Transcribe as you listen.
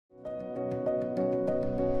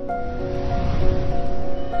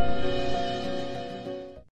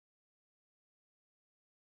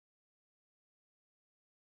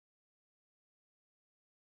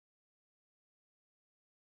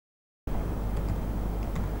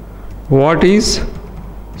What is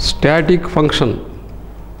static function?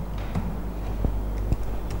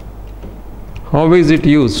 How is it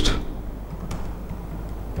used?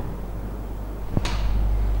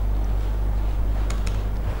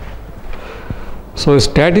 So a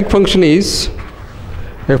static function is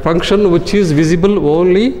a function which is visible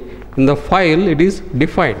only in the file it is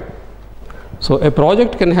defined. So a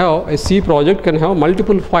project can have, a C project can have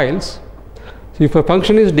multiple files. So if a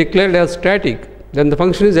function is declared as static, then the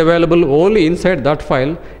function is available only inside that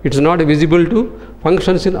file. It is not visible to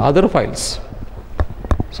functions in other files.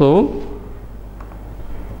 So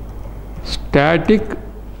static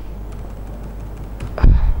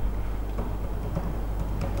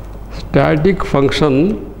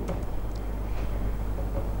function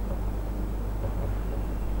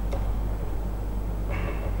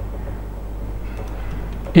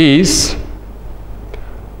is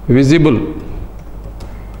visible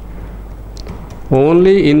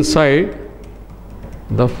only inside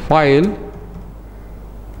the file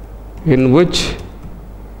in which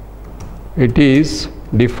it is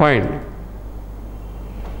defined.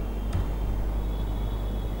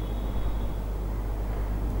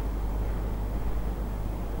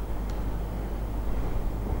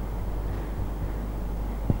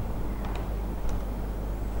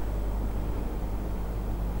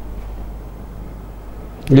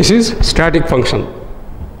 This is static function.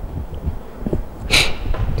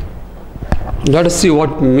 Let us see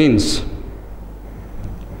what it means.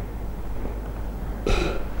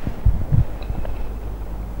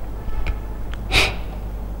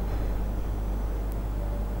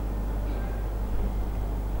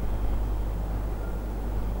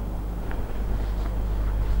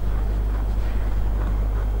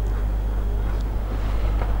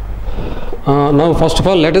 Now first of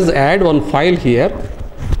all, let us add one file here.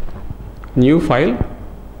 New file,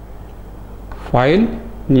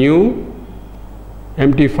 new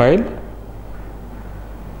empty file.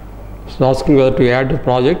 So asking whether to add to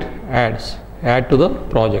project, add to the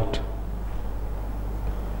project.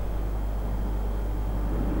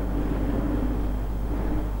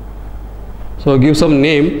 So give some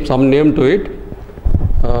name to it.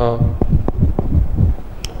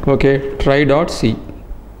 Okay, try.c.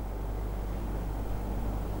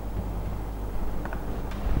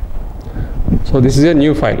 So this is a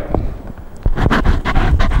new file.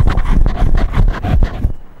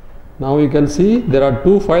 Now you can see there are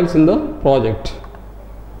two files in the project.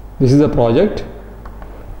 This is the project.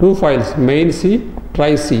 Two files, main C,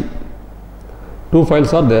 try C. Two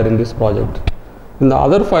files are there in this project. In the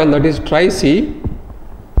other file, that is try C,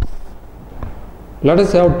 let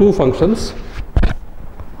us have two functions.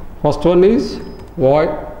 First one is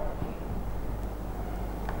void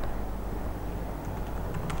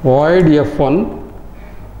f1.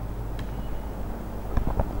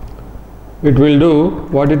 It will do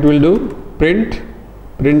what it will do,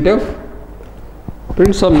 printf,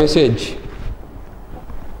 print some message,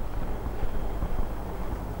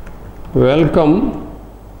 welcome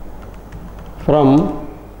from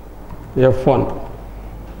f1.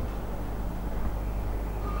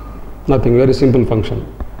 Nothing, very simple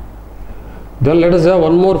function. Then let us have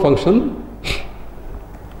one more function,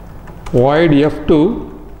 void f2.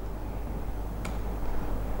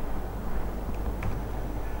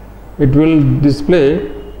 It will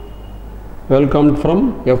display welcome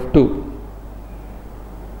from f2.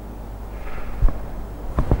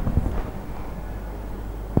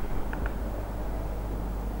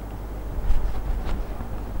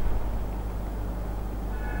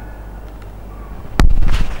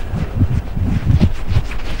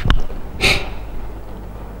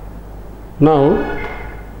 Now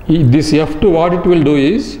this f2, what it will do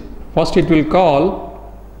is, first it will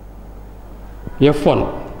call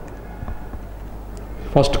f1.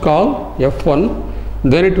 First call f1,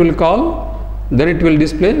 then it will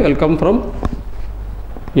display welcome from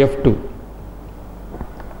f2.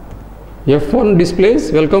 f1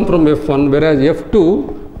 displays welcome from f1, whereas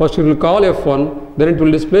f2, first it will call f1, then it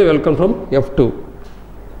will display welcome from f2.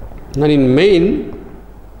 And in main,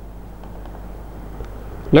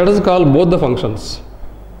 let us call both the functions,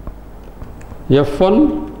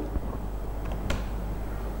 f1,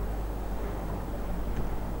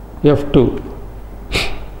 f2.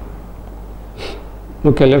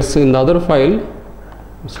 Okay, let's see in the other file,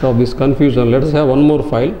 stop this confusion, let us have one more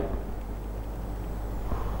file,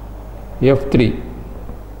 f3.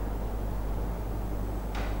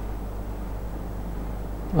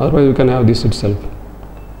 Otherwise you can have this itself,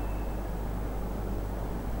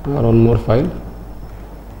 or one more file,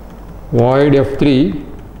 void f3.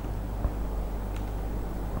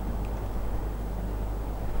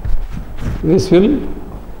 This will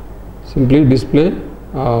simply display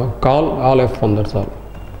call all F1, that's all.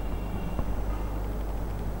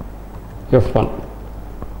 F1.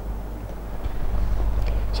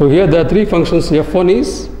 So here there are three functions. F1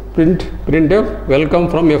 is printf welcome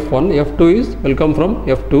from F1, F2 is welcome from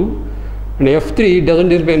F2, and F3 doesn't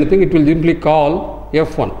display anything, it will simply call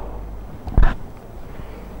F1.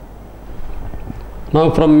 Now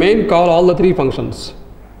from main call all the three functions,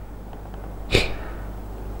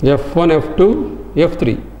 F1, F2,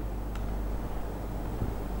 F3.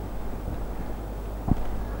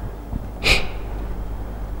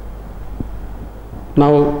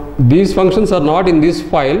 Now these functions are not in this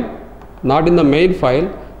file, not in the main file,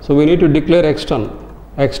 so we need to declare extern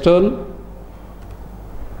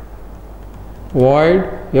void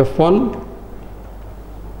F1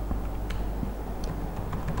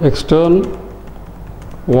 extern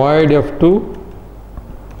void F2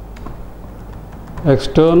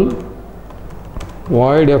 extern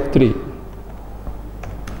void F3,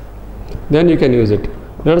 then you can use it.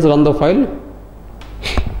 Let us run the file.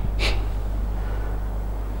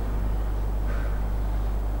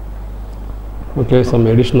 Okay, some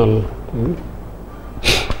additional thing.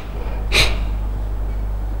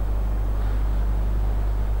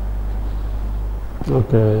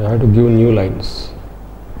 Okay, I have to give new lines.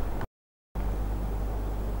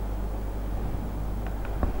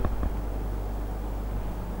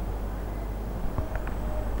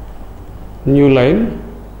 New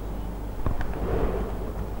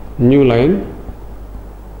line,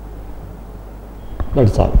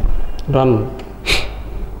 that's all. Run.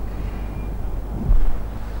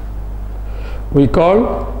 We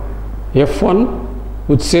call F1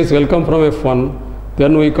 which says welcome from F1,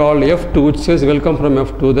 then we call F2 which says welcome from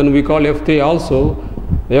F2, then we call F3 also.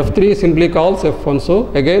 F3 simply calls F1, so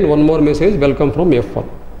again one more message, welcome from F1.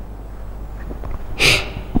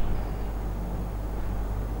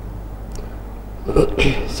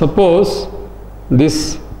 Suppose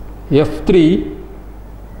this F3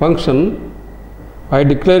 function I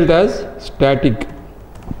declare it as static.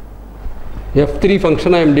 F3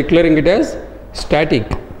 function I am declaring it as static.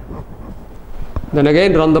 Then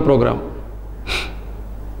again run the program.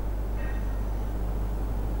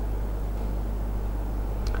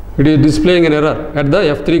 It is displaying an error at the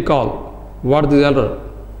F3 call. What is the error?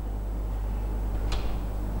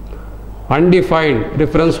 Undefined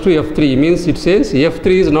reference to F3 means it says F3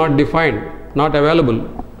 is not defined, not available.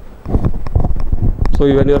 So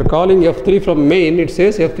when you are calling F3 from main, it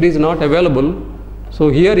says F3 is not available. So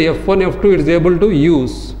here F1, F2 is able to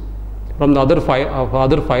use from the other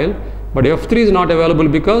file, but F3 is not available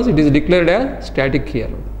because it is declared as static here.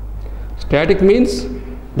 Static means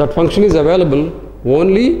that function is available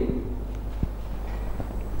only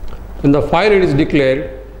in the file it is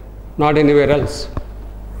declared, not anywhere else.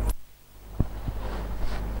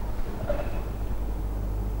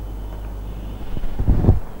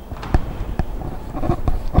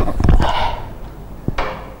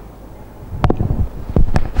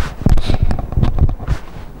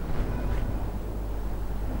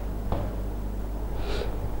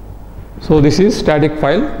 So this is static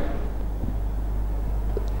file.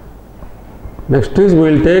 Next is we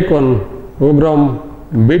will take one program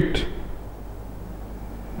bit.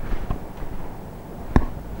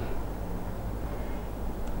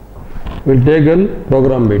 We will take a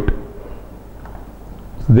program bit.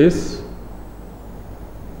 This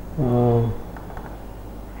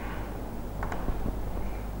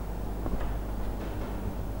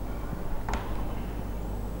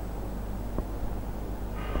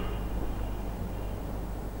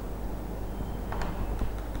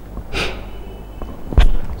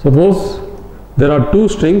suppose there are two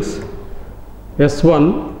strings,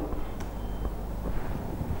 S1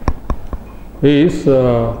 is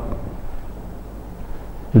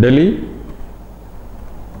Delhi,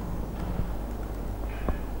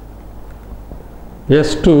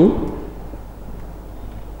 S2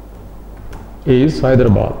 is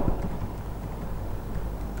Hyderabad.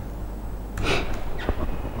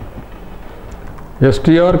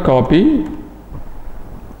 str copy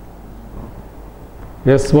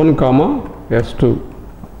S1 comma S2.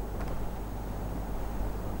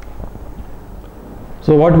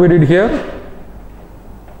 So what we did here,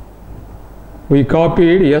 we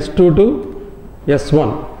copied S2 to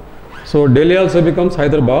S1. So Delhi also becomes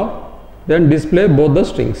Hyderabad, then display both the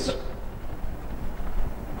strings.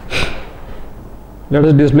 Let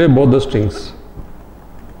us display both the strings.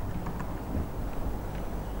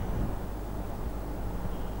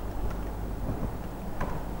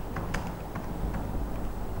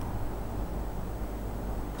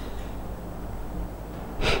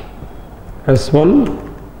 S1,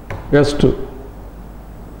 S2.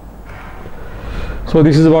 So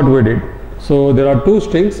this is what we did. So there are two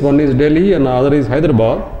strings, one is Delhi and other is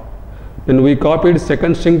Hyderabad. Then we copied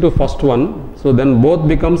second string to first one, so then both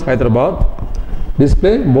becomes Hyderabad.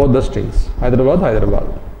 Display both the strings, Hyderabad, Hyderabad.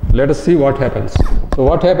 Let us see what happens. So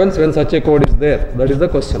what happens when such a code is there? That is the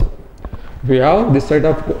question. If we have this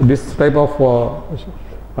type of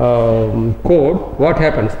code, what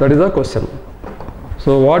happens? That is the question.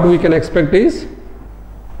 So what we can expect is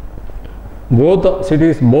both the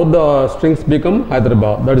cities, both the strings become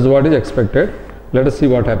Hyderabad. That is what is expected. Let us see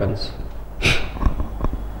what happens.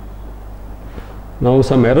 Now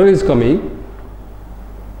some error is coming.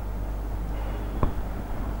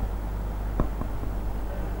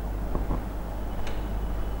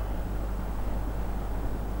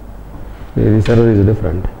 This error is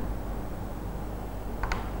different.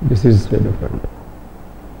 This is different.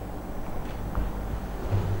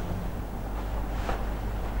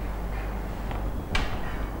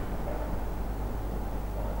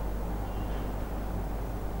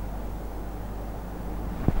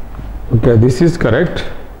 Okay, this is correct.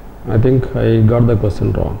 I think I got the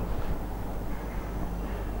question wrong.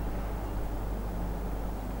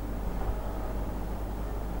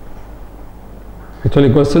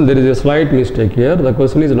 Actually, question, there is a slight mistake here. The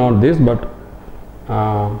question is not this, but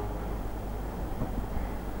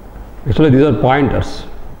actually these are pointers.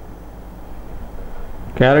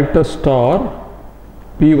 Character star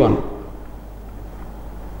P1.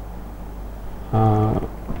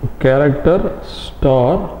 Character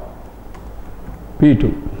star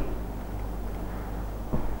P2.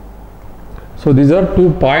 So these are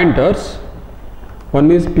two pointers.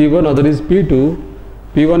 One is P1, other is P2.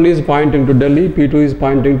 P1 is pointing to Delhi, P2 is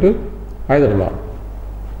pointing to Hyderabad.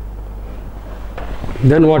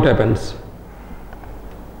 Then what happens?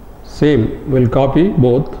 Same, we'll copy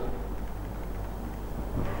both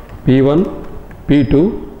P1,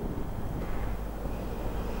 P2.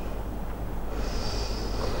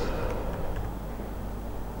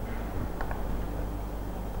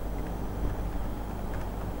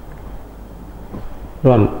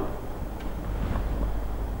 Run.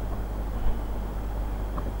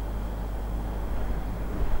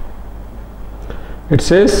 It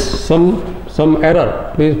says some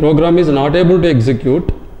error, means program is not able to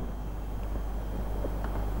execute.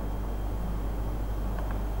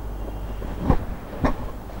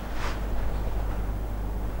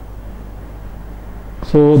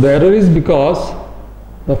 So the error is because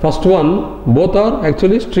the first one, both are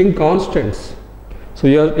actually string constants. So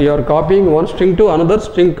you are copying one string to another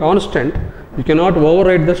string constant. You cannot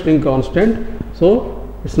override the string constant, so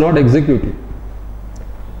it's not executing.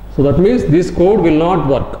 So that means this code will not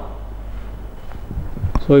work.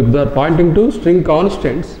 So if they are pointing to string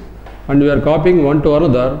constants and we are copying one to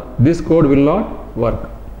another, this code will not work.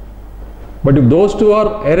 But if those two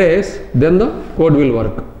are arrays, then the code will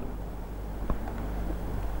work.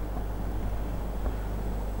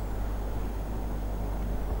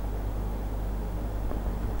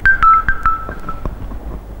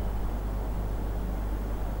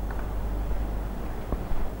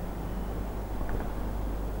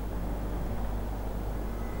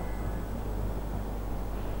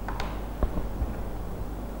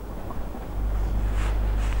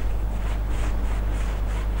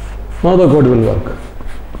 Now the code will work.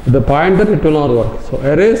 With the pointer it will not work. So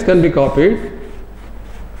arrays can be copied,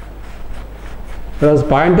 whereas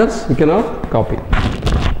pointers you cannot copy.